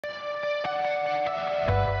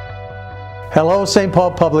Hello, St.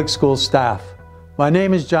 Paul Public Schools staff. My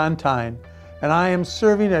name is John Thein, and I am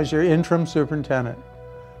serving as your interim superintendent.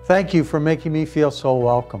 Thank you for making me feel so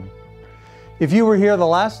welcome. If you were here the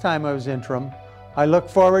last time I was interim, I look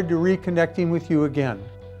forward to reconnecting with you again.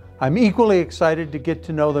 I'm equally excited to get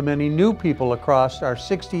to know the many new people across our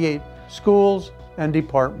 68 schools and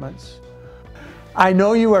departments. I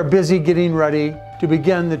know you are busy getting ready to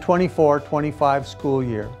begin the 24-25 school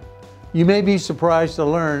year. You may be surprised to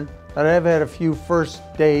learn that I've had a few first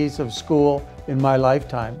days of school in my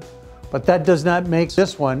lifetime, but that does not make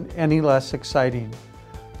this one any less exciting.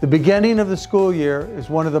 The beginning of the school year is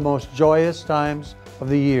one of the most joyous times of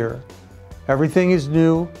the year. Everything is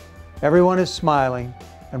new, everyone is smiling,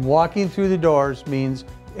 and walking through the doors means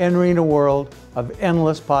entering a world of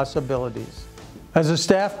endless possibilities. As a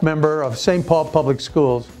staff member of St. Paul Public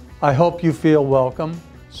Schools, I hope you feel welcome,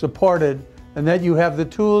 supported, and that you have the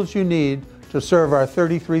tools you need to serve our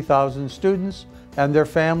 33,000 students and their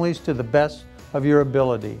families to the best of your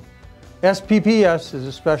ability. SPPS is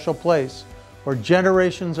a special place where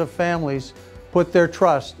generations of families put their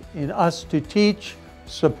trust in us to teach,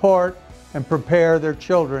 support, and prepare their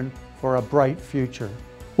children for a bright future.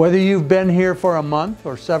 Whether you've been here for a month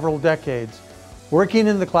or several decades, working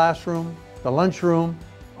in the classroom, the lunchroom,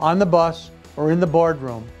 on the bus, or in the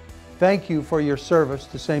boardroom, thank you for your service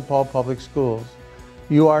to St. Paul Public Schools.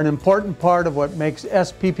 You are an important part of what makes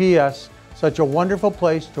SPPS such a wonderful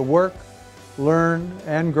place to work, learn,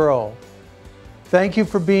 and grow. Thank you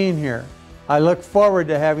for being here. I look forward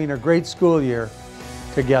to having a great school year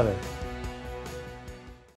together.